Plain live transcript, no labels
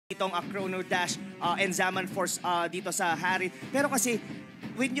itong Chrono Dash and Zaman Force dito sa Harry. Pero kasi,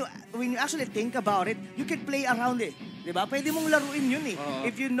 when you actually think about it, you can play around it. Diba? Pwede mong laruin yun eh.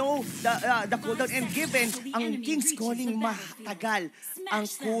 If you know the cooldown. And given, ang King's Calling matagal ang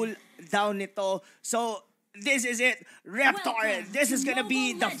cooldown nito. So, this is it. Reptar, this is gonna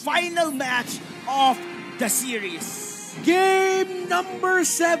be the final match of the series. Game number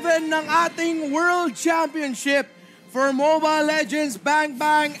 7 ng ating World Championship for Mobile Legends Bang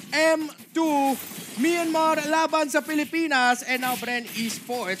Bang M2. Myanmar laban sa Pilipinas, and now BREN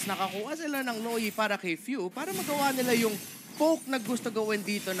Esports. Nakakuha sila ng Loyi para kay Few para magawa nila yung poke na gusto gawin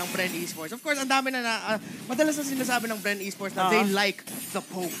dito ng BREN Esports. Of course, ang dami na madalas na sinasabi ng BREN Esports na they like the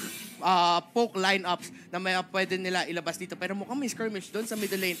poke lineups na may pwede nila ilabas dito. Pero mukhang may skirmish doon sa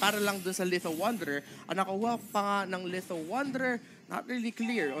middle lane para lang doon sa Little Wanderer. Ang nakuha pa nga ng Little Wanderer, not really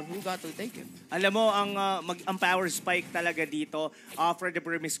clear on who got to take it. Alam mo, ang power spike talaga dito for the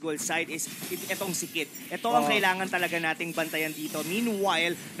Burmese Ghouls side is itong si Kid. Ito ang kailangan talaga nating bantayan dito.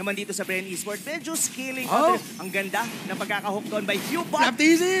 Meanwhile, naman dito sa BREN Esports, medyo scaling out. Ang ganda ng pagkakahook doon by Few. Flap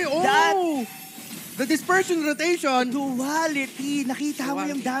easy! The dispersion rotation. Duality. Nakita mo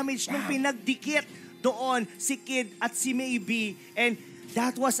yung damage nung pinagdikit doon si Kid at si Maybe. And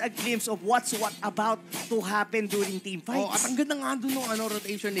that was a glimpse of what's about to happen during team fights. At ang ganda nga doon ng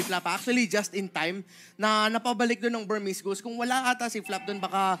rotation ni Flap. Actually, just in time na napabalik doon ng Burmese Ghouls. Kung wala ata si Flap doon,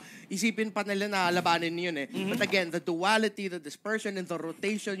 baka isipin pa nila na labanin yun eh. But again, the duality, the dispersion, and the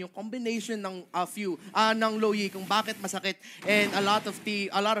rotation, yung combination ng Few, ng Loyi, kung bakit masakit. And a lot of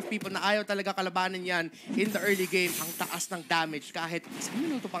people na ayaw talaga kalabanin yan in the early game, ang taas ng damage kahit 1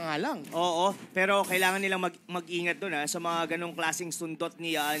 minuto pa nga lang. Oo, pero kailangan nilang mag-ingat doon sa mga ganong klaseng sundot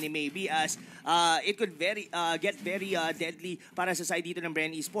ni Maybe as it could get very deadly para sa side dito ng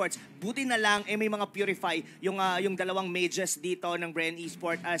BREN Esports. Buti na lang may mga purify yung dalawang mages dito ng BREN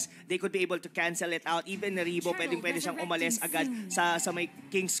Esports as they could be able to cancel it out. Even Ribo, pwede siyang umalis agad sa may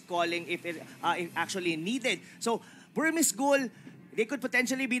King's Calling if it actually needed. So, Burmese Ghoul, they could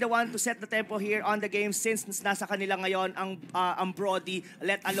potentially be the one to set the tempo here on the game since nasa kanila ngayon ang Brody,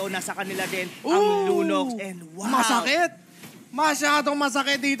 let alone nasa kanila din ang Lunox. And wow! Masakit! Masyadong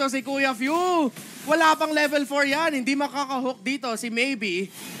masakit dito si Kuya Few. Wala pang level 4 yan. Hindi makakahook dito si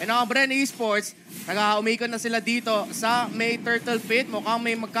Maybe. And ang BREN Esports, umikot na sila dito sa may Turtle Pit. Mukhang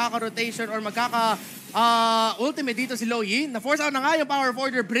may magkaka-rotation or ultimate dito si Loyi. Na-force out na nga yung Power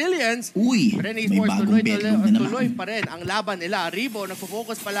Forger Brilliance. BREN Esports tuloy pa rin ang laban nila. Ribo,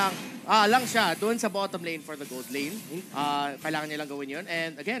 nagpo-focus pa lang siya doon sa bottom lane for the gold lane. Kailangan nilang gawin yun.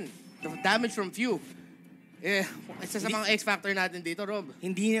 And again, the damage from Few. Isa sa mga X-factor natin dito, Rob.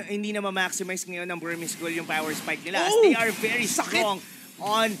 Hindi na ma-maximize ngayon ng Burmese Ghoul yung power spike nila as they are very strong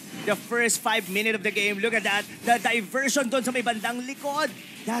on the first 5 minutes of the game. Look at that. The diversion doon sa may bandang likod.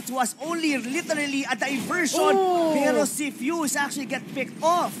 That was only literally a diversion. Pero si Fuse actually get picked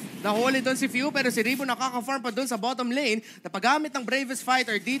off. Nahuli doon si Few, pero si Ribo nakaka-farm pa doon sa bottom lane. Napagamit ng bravest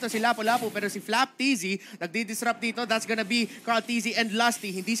fighter dito si Lapu-Lapu, pero si Flap TZ nagdi-disrupt dito. That's gonna be Carl TZ and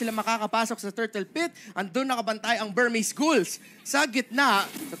Lusty. Hindi sila makakapasok sa Turtle Pit. Andun nakabantay ang Burmese Ghouls. Sa gitna,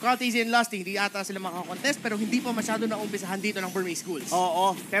 so Carl TZ and Lusty, hindi ata sila makakontest, pero hindi pa masyado naumpisahan dito ng Burmese Ghouls.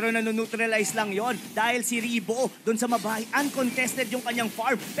 Oo, pero nanoneutralize lang yon dahil si Ribo doon sa mabahay, uncontested yung kanyang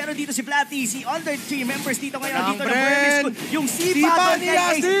farm. Pero dito si Flap TZ, under 3 members dito ngayon dito ng Burmese Ghouls. Yung sipa doon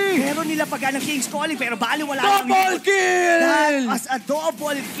kay pero nila pag ng King's Calling, pero bali wala lang. Double kill! As a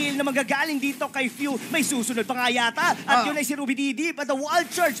double kill na magagaling dito kay Few. May susunod pa nga yata. At yun ay si Ruby DD. But the Wall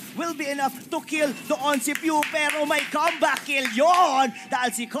Charge will be enough to kill doon si Few. Pero may comeback kill yon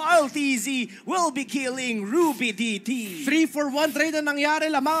dahil si Carl TZ will be killing Ruby DD. 3-for-1 trade na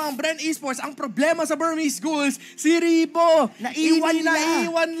nangyari lamang ang BREN Esports. Ang problema sa Burmese Ghouls, si Ribo.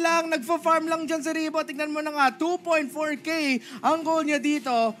 Naiwan lang. Nagfa-farm lang dyan si Ribo. Tignan mo na nga, 2.4K ang goal niya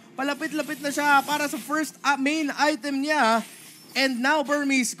dito. Palapit-lapit na siya para sa first main item niya. And now,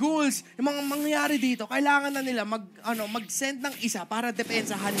 Burmese Ghouls, yung mga mangyayari dito, kailangan na nila mag-send ng isa para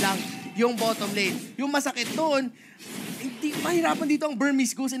depensahan lang yung bottom lane. Yung masakit doon, hindi mahirapan dito ang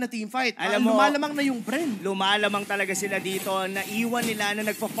Burmese Ghouls in a team fight. Alam mo, lumalamang na yung BREN. Lumalamang talaga sila dito. Naiwan nila na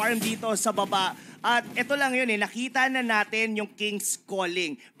nagpa-farm dito sa baba. At ito lang yun nakita na natin yung King's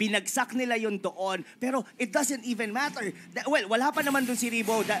Calling. Binagsak nila yun doon. Pero it doesn't even matter. Well, wala pa naman dun si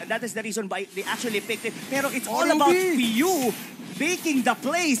Ribo. That is the reason why they actually picked it. Pero it's all about Few making the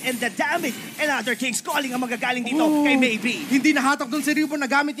plays and the damage. Another King's Calling ang magagaling dito kay Maybe. Hindi nahatak dun si Ribo.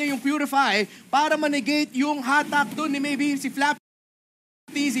 Nagamit niya yung Purify para manegate yung hatak dun ni Maybe si Flap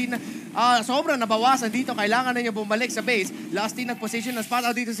TZ na sobrang nabawasan dito. Kailangan na niya bumalik sa base. Lusty nag-position ng spot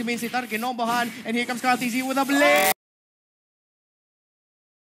out dito si Main Sitar. Kinombohan. And here comes Carl TZ with a blade.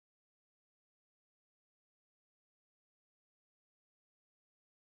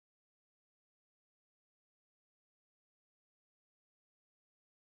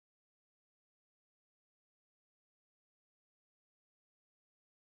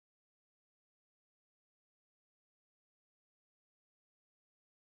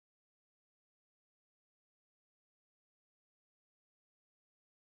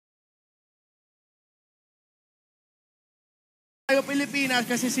 tayo Pilipinas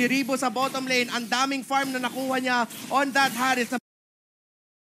kasi si Ribo sa bottom lane, ang daming farm na nakuha niya on that Harris.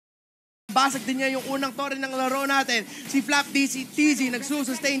 Basag din niya yung unang torre ng laro natin. Si Flap TZ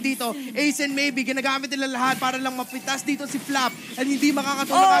nagsusustain dito. Ace and Maybe, ginagamit nila lahat para lang mapitas dito si Flap. At hindi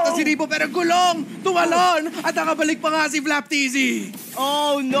makakatulong ata si Ribo, pero gulong, tumalon, at nakabalik pa nga si Flap TZ.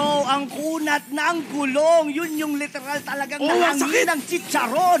 Oh no, ang kunat ng gulong. Yun yung literal talagang nahangin ng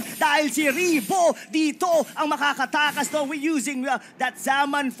chicharon. Dahil si Ribo dito ang makakatakas no, we're using that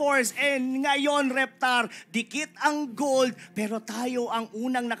Zaman Force. And ngayon, Reptar, dikit ang gold, pero tayo ang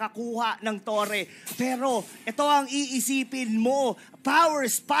unang nakakuha ng torre. Pero ito ang iisipin mo, power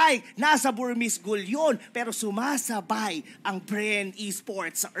spike, nasa Burmese Ghoul yun, pero sumasabay ang BREN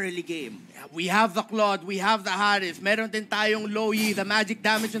Esports sa early game. We have the Claude, we have the Harif, meron din tayong Loyi, the magic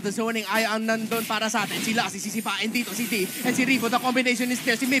damage of the zoning ay ang nandun para sa atin. Sila sisipain dito si T and si Ribo, the combination is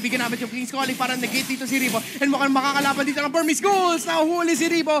there. Si Maybe ginamit yung King's Calling para negate dito si Ribo and mukhang makakalaban dito ng Burmese Ghouls. Nahuli si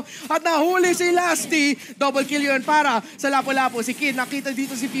Ribo at nahuli si Lasty. Double kill yun para sa Lapu-Lapu. Si Kid, nakita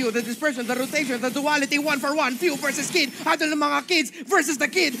dito si Pew, the dispersion, the rotation, the duality, 1-for-1, Pew versus Kid. Ato ng mga kids versus the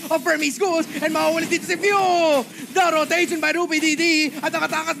Kid of Burmese Ghouls and mauulit dito si Pew. The rotation by Ruby DD at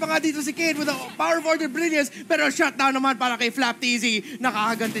nakatakas pa nga dito si Kid with a power forward brilliance pero shutdown naman para kay Flap TZ.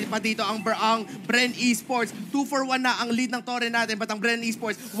 Nakakaganti pa dito ang BREN Esports. 2-for-1 na ang lead ng torre natin but ang BREN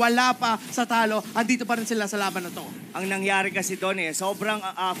Esports wala pa sa talo. Andito pa rin sila sa laban na to. Ang nangyari kasi doon sobrang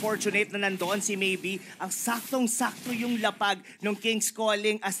fortunate na nandoon si Maybe. Ang saktong-sakto yung lapag ng King's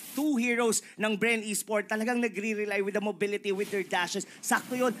Calling as two heroes ng BREN Esports. Talagang nagre-rely with the mobility, with their dashes.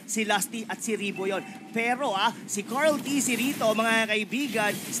 Sakto yun, si Lusty at si Ribo yun. Pero si Carl T, si Rito, mga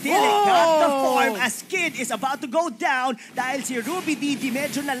kaibigan, still got the form as Kid is about to go down dahil si Ruby DD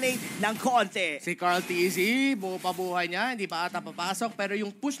medyo na late ng konti. Si Carl TZ, buo pa buhay niya, hindi pa ata papasok. Pero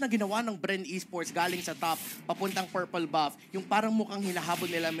yung push na ginawa ng BREN Esports galing sa top, papuntang purple buff, yung parang mukhang hinahabol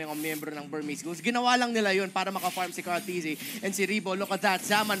nila mga membro ng Burmese Ghouls. Ginawa lang nila yun para makafarm si Carl TZ and si Ribo. Look at that,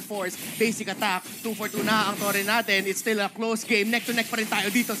 Zaman Force, basic attack, 2-for-2 na ang torre natin. It's still a close game. Neck to neck pa rin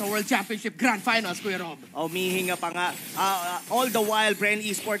tayo dito sa World Championship Grand Finals, Kuya Rob. Umihinga pa nga. All the while, BREN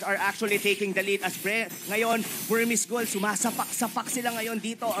Esports are actually taking the lead as ngayon, Burmese Ghouls, sumasapak-sapak sila ngayon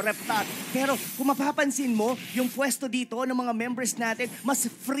dito, Reptar. Pero kung mapapansin mo, yung pwesto dito ng mga members natin, mas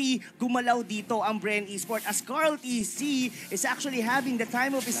free gumalaw dito ang BREN Esports as Carl TC is actually having the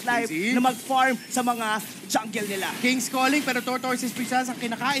time of his life na mag-farm sa mga jungle nila. King's Calling, pero Tortoises Pixels ang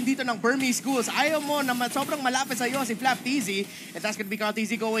kinakain dito ng Burmese Ghouls. Ayaw mo na sobrang malapit sa iyo si Flap TZ. And that's gonna be Carl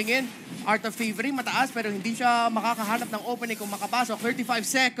TZ going in. Art of Favoring, mataas, pero hindi siya makakahanap ng opening kung makapasok. 35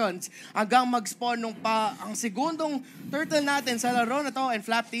 seconds hanggang mag-spawn ang segundong turtle natin sa laro na to. And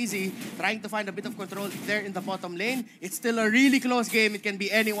Flap TZ trying to find a bit of control there in the bottom lane. It's still a really close game. It can be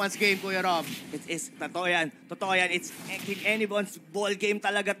anyone's game, Kuya Rob. It is. Totoo yan. Totoo yan. It's anyone's ball game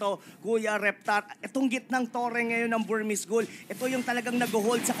talaga to, Kuya Reptar. Itong gitnang torre ngayon ng Burmese Ghoul, ito yung talagang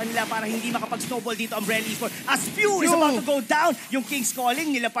nag-hold sa kanila para hindi makapag-snowball dito ang BREN Esports. As Pew is about to go down, yung King's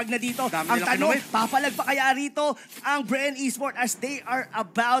Calling, nilapag na dito. Ang tanong, papalag pa kaya rito ang BREN Esports as they are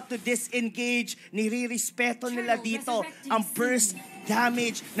about to disengage. Nire-respeto nila dito ang burst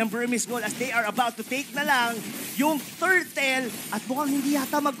damage ng Burmese Ghoul as they are about to take na lang yung turtle at mukhang hindi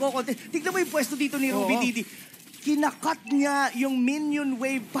yata magkokontent. Tignan mo yung pwesto dito ni Ruby Didi. Kinakat niya yung minion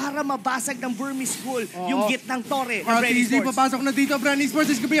wave para mabasag ng Burmese Ghoul yung gitnang torre ng BREN Esports. Papasok na dito, BREN Esports.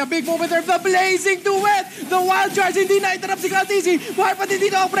 This could be a big moment there. The blazing duet! The wild charge, hindi na interrupt si Carl TZ. Buhay pa din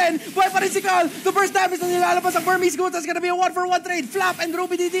dito ang BREN. Buhay pa rin si Carl. The first damage na nilalabas ang Burmese Ghoul. That's gonna be a 1-for-1 trade. Flap and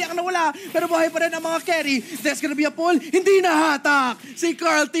Ruby DD ang nawala. Pero buhay pa rin ang mga carry. That's gonna be a pull. Hindi na hatak. Si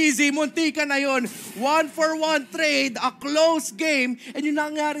Carl TZ, muntika na yun. 1-for-1 trade. A close game. And yung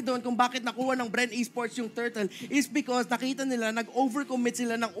nangyari doon kung bakit nakuha ng BREN Esports yung turtle is because nakita nila nag-overcommit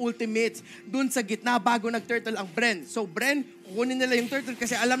sila ng ultimates dun sa gitna bago nag-turtle ang BREN. So BREN, kukunin nila yung turtle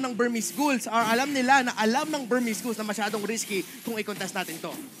kasi alam ng Burmese Ghouls or alam nila na alam ng Burmese Ghouls na masyadong risky kung i-contest natin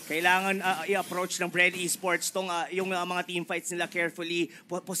to. Kailangan i-approach ng BREN Esports yung mga team fights nila carefully.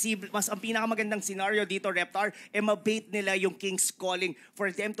 Posible, mas ang pinakamagandang scenario dito, Reptar, mabait nila yung King's Calling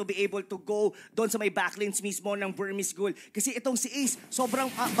for them to be able to go doon sa may backlinks mismo ng Burmese Ghoul. Kasi itong si Ace,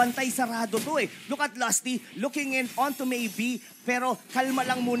 sobrang bantay sarado to Look at Lusty, looking in onto Maybe, pero kalma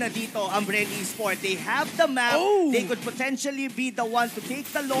lang muna dito ang BREN Esports. They have the map. They could potentially be the one to take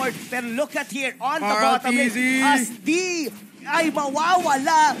the Lord. Pero look at here on the bottom lane as the ay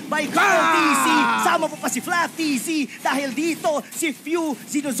mawawala by Carl TC. Sama po pa si Flat TC dahil dito si Few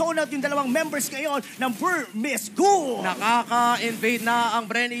sinuzone out yung dalawang members ngayon ng Burmese Ghouls. Nakaka-invade na ang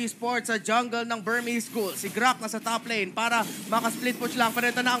BREN Esports sa jungle ng Burmese Ghouls. Si Grak nasa top lane para maka-split push lang. Pero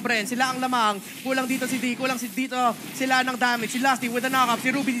ito na ang BREN. Sila ang lamang. Kulang dito si D. Kulang si dito sila ng damage. Si Lusty with a knock-up. Si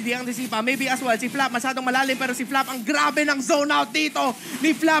Ruby DD ang disipa. Maybe as well. Si Flap masyadong malalim pero si Flap ang grabe ng zone out dito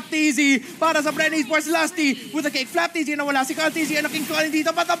ni Flap TZ para sa BREN Esports. Lusty with a kick. Flap TZ na wala. Si Carl TZ ang naking calling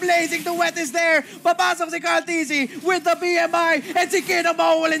dito. But the blazing duet is there. Papasok si Carl TZ with the BMI. And si Kid ang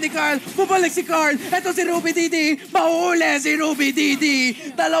mahuhuli ni Carl. Bubalik si Carl. Ito si Ruby DD. Mahuhuli si Ruby DD.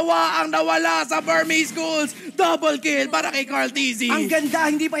 Dalawa ang nawala sa Burmese Ghouls. Double kill para kay Carl TZ. Ang ganda,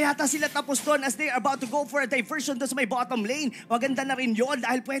 hindi pa yata sila tapos doon as they are about to go for a diversion doon sa may bottom lane. Maganda na rin yun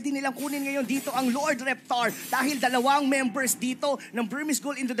dahil pwede nilang kunin ngayon dito ang Lord Reptar dahil dalawang members dito ng Burmese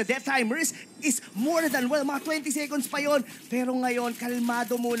Ghoul into the Death Timers is more than, well, mga 20 seconds pa yon. Pero ngayon,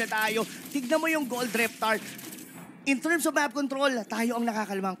 kalmado muna tayo. Tignan mo yung Gold Reptar. In terms of map control, tayo ang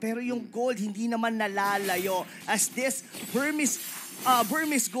nakakalmang. Pero yung gold, hindi naman nalalayo. As this Burmese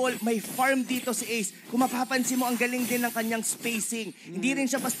Ghoul, may farm dito si Ace. Kung mapapansin mo, ang galing din ng kanyang spacing. Hindi rin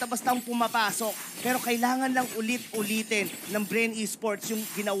siya basta-bastang pumapasok. Pero kailangan lang ulit-ulitin ng BREN Esports yung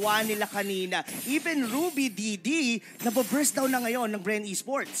ginawa nila kanina. Even Ruby DD, nababurst down na ngayon ng BREN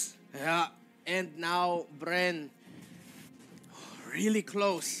Esports. Yeah, and now BREN, really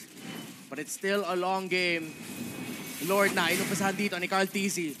close. But it's still a long game. Lord na, inumpasahan dito ni Carl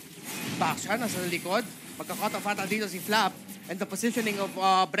TZ. Back siya, nasa likod. Pagka-cut off ata dito si Flap. And the positioning of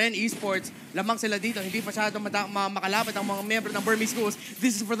BREN Esports, lamang sila dito. Hindi masyadong makalapit ang mga member ng Burmese Ghouls.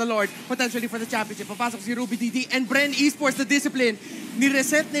 This is for the Lord, potentially for the championship. Papasok si Ruby DD and BREN Esports, the discipline.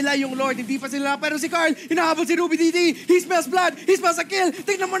 Nireset nila yung Lord, hindi pa sila. Pero si Carl, hinahabol si Ruby DD. He smells blood, he smells a kill.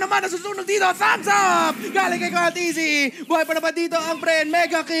 Tignan mo naman, nasusunog dito. Thumbs up! Galing kay Carl TZ. Buhay pa naman dito ang BREN.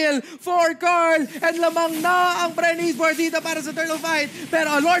 Mega kill for Carl. And lamang na ang BREN Esports dito para sa turtle fight. Pero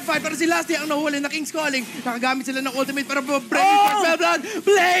Lord fight, pero si Lusty ang nahuli na King's Calling. Nakagamit sila ng ultimate para BREN Esports blood.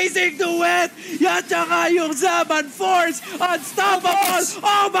 Blazing duet. Yan tsaka yung Zaman Force. Unstoppable.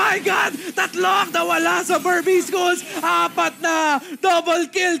 Oh my God! Tatlo ang nawala sa Burmese Ghouls. Apat na. Double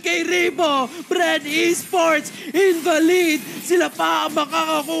kill kay Ribo. BREN Esports in the lead. Sila pa ang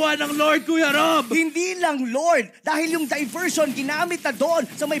makakakuha ng Lord, Kuya Rob. Hindi lang Lord. Dahil yung diversion ginamit na doon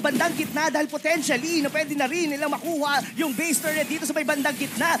sa may bandang gitna dahil potentially na pwede na rin nilang makuha yung base turret dito sa may bandang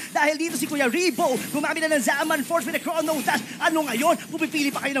gitna. Dahil dito si Kuya Ribo gumamit na ng Zaman Force with a chrono dash. Ano ngayon? Pumipili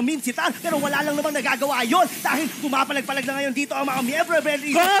pa kayo ng Minsita pero wala lang namang nagagawa yon dahil pumapalag-palag na ngayon dito ang mga miyembro of BREN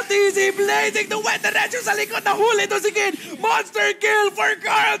Esports. Carl TZ blazing the wet diretso sa likod. Nahuli to si Kid. Monster kill for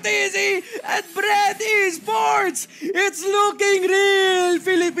Carl TZ and BREN Esports. It's looking real,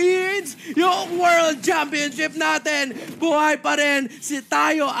 Philippines. Yung World Championship natin, buhay pa rin. Si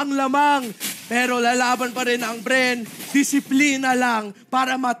tayo ang lamang. Pero lalaban pa rin ang BREN. Disiplina lang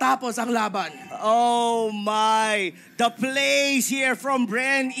para matapos ang laban. Oh my! The plays here from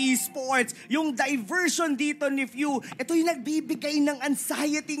BREN Esports. Yung diversion dito ni Few, ito yung nagbibigay ng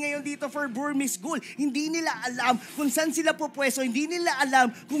anxiety ngayon dito for Burmese Ghoul. Hindi nila alam kung saan sila pupwesto. Hindi nila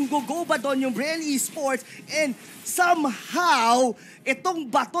alam kung go ba doon yung BREN Esports. And somehow, itong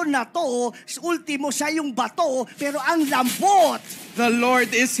bato na to, ultimo siya yung bato, pero ang lambot. The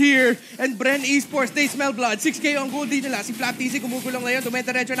Lord is here. And BREN Esports, they smell blood. 6K ang gold din nila. Si Flap TZ gumugulong na yun.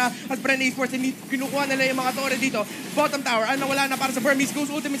 Dumediretso na at BREN Esports. Kinukuha nila yung mga tore dito. Bottom tower, ang nawala na para sa Burmese Ghouls.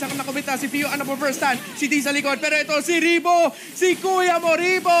 Ultimate sa nakumita. Si Pio, ano po first stand? Si D sa likod. Pero ito si Ribo. Si Kuya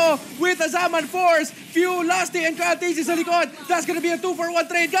Moribo with the Zaman Force. Few, Lusty, and Carl TZ sa likod. That's gonna be a 2-for-1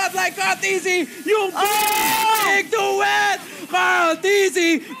 trade. Godlike Carl TZ. Yung big duet. Carl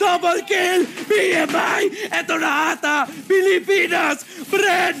TZ, double kill. BMI. Ito na ata. Pilipinas.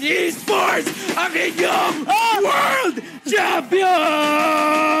 BREN Esports. Ang inyong World Champions.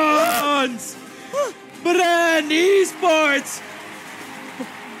 BREN Esports.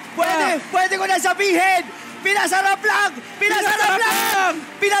 Pwede ko na sabihin. Pinasarap lang.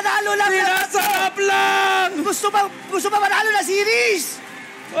 Pinanalo lang. Pinasarap lang. Gusto ba manalo na series?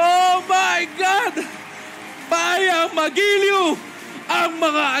 Oh my God. Bayang magiliw ang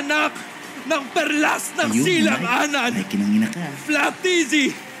mga anak ng perlas ng silang-anan. Ay, kinangina ka. Flap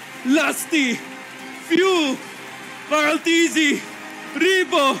TZ, Lusty, Few, Carl TZ,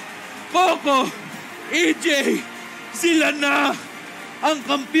 Ribo, Coco, AJ, sila na ang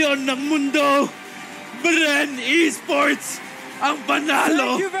kampiyon ng mundo. BREN Esports ang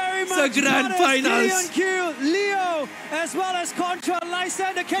panalo. Thank you very very sa much. Grand Finals. Q, Leo, as well as Contra,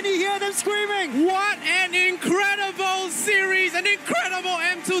 Lysander. Can you hear them screaming? What an incredible series, an incredible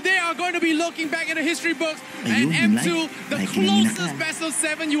M2. They are going to be looking back in the history books. And M2, the closest best of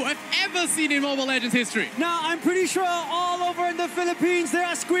 7 you have ever seen in Mobile Legends history. Now, I'm pretty sure all over in the Philippines, they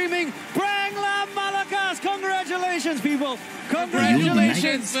are screaming, Brang Lam Malakas! Congratulations, people!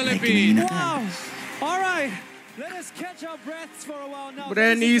 Congratulations, Philippines! Wow! All right. Let us catch our breaths for a while now.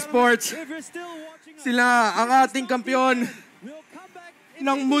 BREN Esports, If you're still watching us, sila ang ating kampiyon we'll come back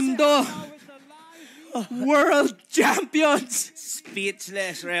in ng just a mundo. second now with the live World Champions,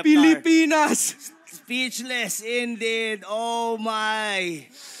 Speechless, Reptar. Pilipinas. Speechless indeed. Oh my.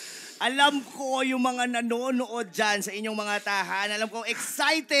 Alam ko yung mga nanonood dyan sa inyong mga tahanan. Alam ko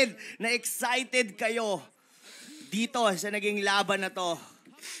excited kayo dito sa naging laban na to.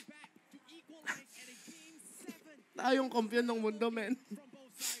 Tayong kampiyon ng mundo, men.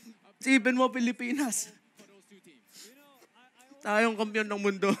 Isipin mo, Pilipinas. Tayong kampiyon ng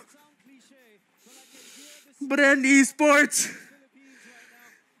mundo. BREN Esports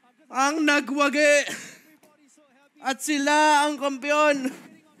ang nagwagi. At sila ang kampiyon.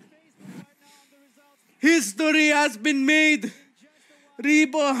 History has been made.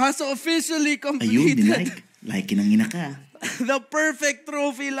 Ribo has officially completed like kinangina ka. the perfect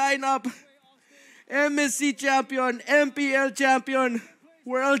trophy lineup. MSC champion, MPL champion,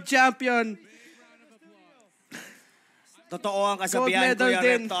 world champion. Totoo ang kasabihan ko yung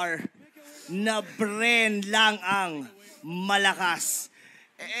Reptar, na BREN lang ang malakas.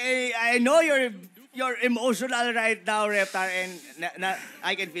 I know you're emotional right now, Reptar, and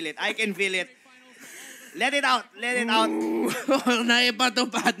I can feel it. Let it out.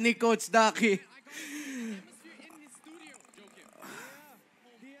 Naipatupad ni Coach Ducky.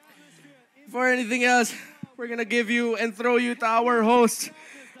 For anything else, we're gonna give you and throw you to our host,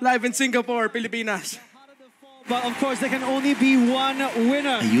 live in Singapore, Pilipinas. But of course, there can only be one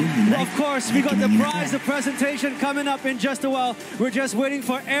winner. Of course, we got the prize, the presentation coming up in just a while. We're just waiting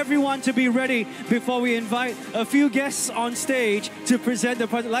for everyone to be ready before we invite a few guests on stage to present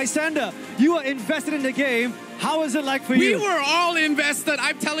the present. Lysander, you are invested in the game. How is it like for you? We were all invested.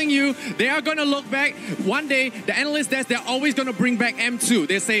 I'm telling you, they are going to look back. One day, the analyst desk, they're always going to bring back M2.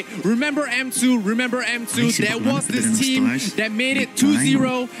 They say, remember M2, remember M2. There was this team that made it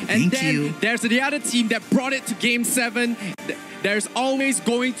 2-0. And then there's the other team that brought it to Game 7. There's always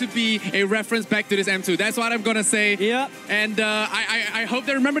going to be a reference back to this M2. That's what I'm going to say. Yeah. And I hope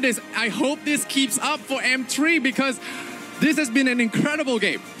they remember this. I hope this keeps up for M3 because this has been an incredible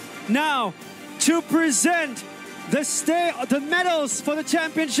game. Now, to present the medals for the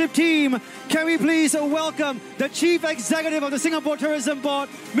championship team, can we please welcome the Chief Executive of the Singapore Tourism Board,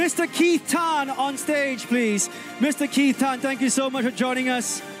 Mr. Keith Tan, on stage, please. Mr. Keith Tan, thank you so much for joining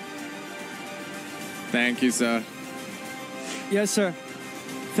us. Thank you, sir. Yes, sir.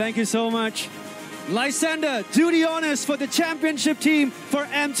 Thank you so much. Lysander, do the honors for the championship team for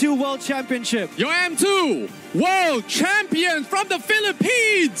M2 World Championship. Your M2 World Champions from the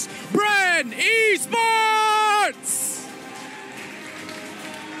Philippines, BREN Esports!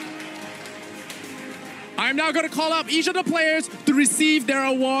 I'm now going to call up each of the players to receive their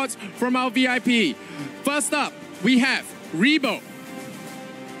awards from our VIP. First up, we have Rebo.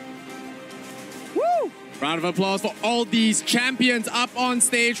 Woo! Round of applause for all these champions up on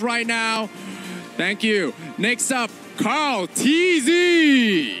stage right now. Thank you. Next up, Carl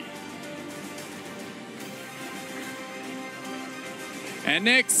TZ. And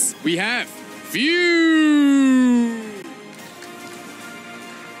next, we have Few.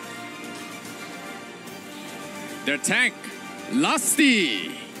 Their tank,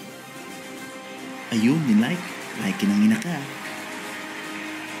 Lusty. Ayun, yun like kinangina ka.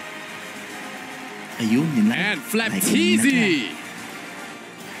 Ayun, yun And Flap like TZ. kinangina ka.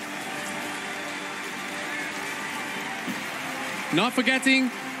 Not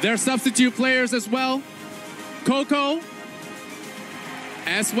forgetting their substitute players as well. Coco,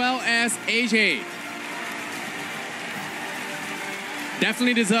 as well as AJ.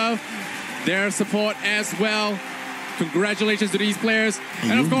 Definitely deserve their support as well. Congratulations to these players.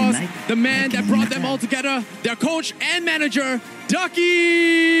 And of course, the man that brought them all together, their coach and manager,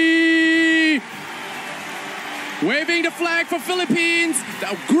 Ducky. Waving the flag for Philippines.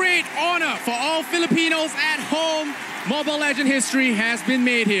 A great honor for all Filipinos at home. Mobile Legend history has been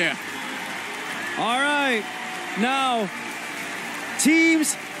made here. All right. Now,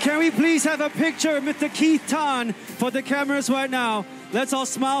 teams, can we please have a picture of Mr. Keith Tan for the cameras right now? Let's all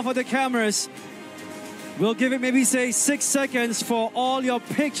smile for the cameras. We'll give it maybe say 6 seconds for all your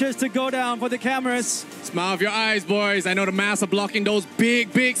pictures to go down for the cameras. Smile with your eyes, boys. I know the masks are blocking those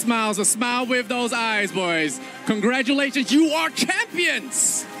big, big smiles, so smile with those eyes, boys. Congratulations, you are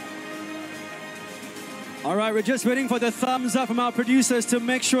champions! All right, we're just waiting for the thumbs up from our producers to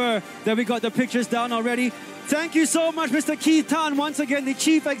make sure that we got the pictures down already. Thank you so much, Mr. Keith Tan, once again, the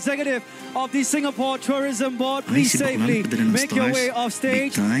Chief Executive of the Singapore Tourism Board. Please safely make your way off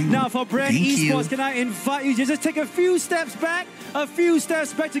stage. Now for BREN Esports, can I invite you to just take a few steps back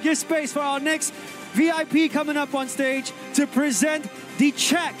to give space for our next VIP coming up on stage to present the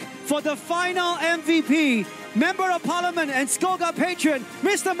check for the final MVP. Member of Parliament and Skoga patron,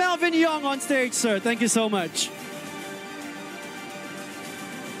 Mr. Melvin Young on stage, sir. Thank you so much.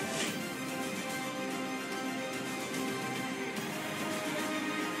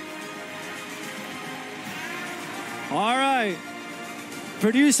 All right.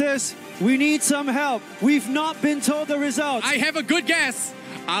 Producers, we need some help. We've not been told the results. I have a good guess.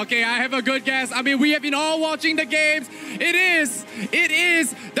 Okay, I have a good guess. I mean, we have been all watching the games. It is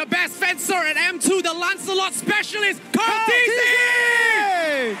the best fencer at M2, the Lancelot specialist,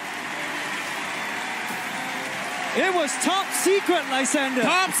 Cartesi! It was top secret, Lysander.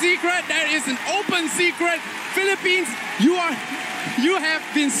 Top secret. That is an open secret. Philippines, you have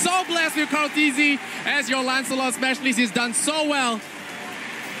been so blessed with Cartesi as your Lancelot specialist. He's done so well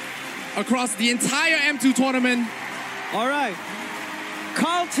across the entire M2 tournament. All right.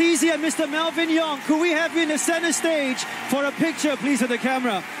 Carl Teasy and Mr. Melvin Young, could we have you in the center stage for a picture, please, with the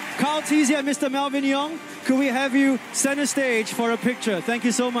camera? Carl Teasy and Mr. Melvin Young, could we have you center stage for a picture? Thank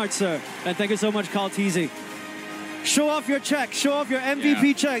you so much, sir. And thank you so much, Carl Teasy. Show off your check. Show off your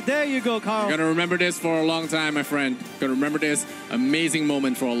MVP check. There you go, Carl. You're going to remember this for a long time, my friend. Going to remember this amazing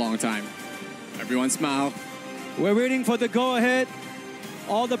moment for a long time. Everyone smile. We're waiting for the go-ahead.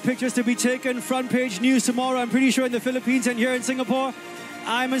 All the pictures to be taken. Front page news tomorrow, I'm pretty sure, in the Philippines and here in Singapore.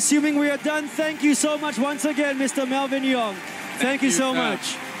 I'm assuming we are done. Thank you so much once again, Mr. Melvin Young. Thank you so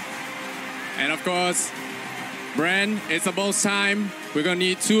much. And of course, BREN, it's about time. We're going to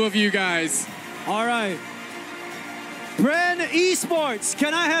need 2 of you guys. All right. BREN Esports,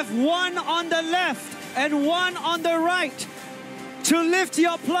 can I have 1 on the left and 1 on the right to lift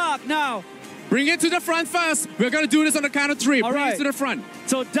your plaque now? Bring it to the front first. We're going to do this on the count of 3. Bring it to the front.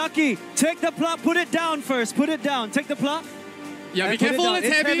 So, Ducky, take the plaque. Put it down first. Put it down. Take the plaque. Yeah, be careful. It's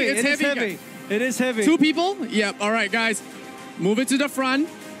heavy. It's heavy. It is heavy. 2 people? Yep. All right, guys. Move it to the front.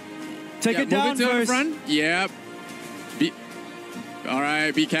 Take it down first. Move it to first. the front. Yep. All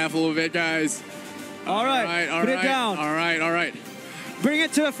right. Be careful with it, guys. All right. Put it down. All right. Bring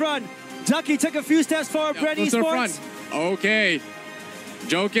it to the front. Ducky, take a few steps forward. BREN Esports. To the front. Okay.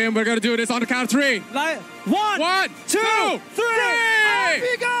 Joking, we're going to do this on the count of 3. 1, 2,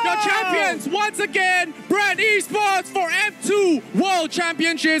 3. Your champions once again, BREN Esports for M2 World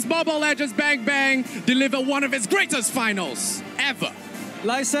Championships. Mobile Legends Bang Bang deliver one of its greatest finals ever.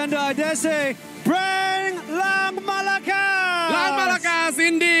 Lysander, I dare say, BREN Lang Malakas! Lang Malakas,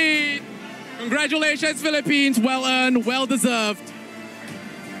 indeed. Congratulations, Philippines. Well earned, well deserved.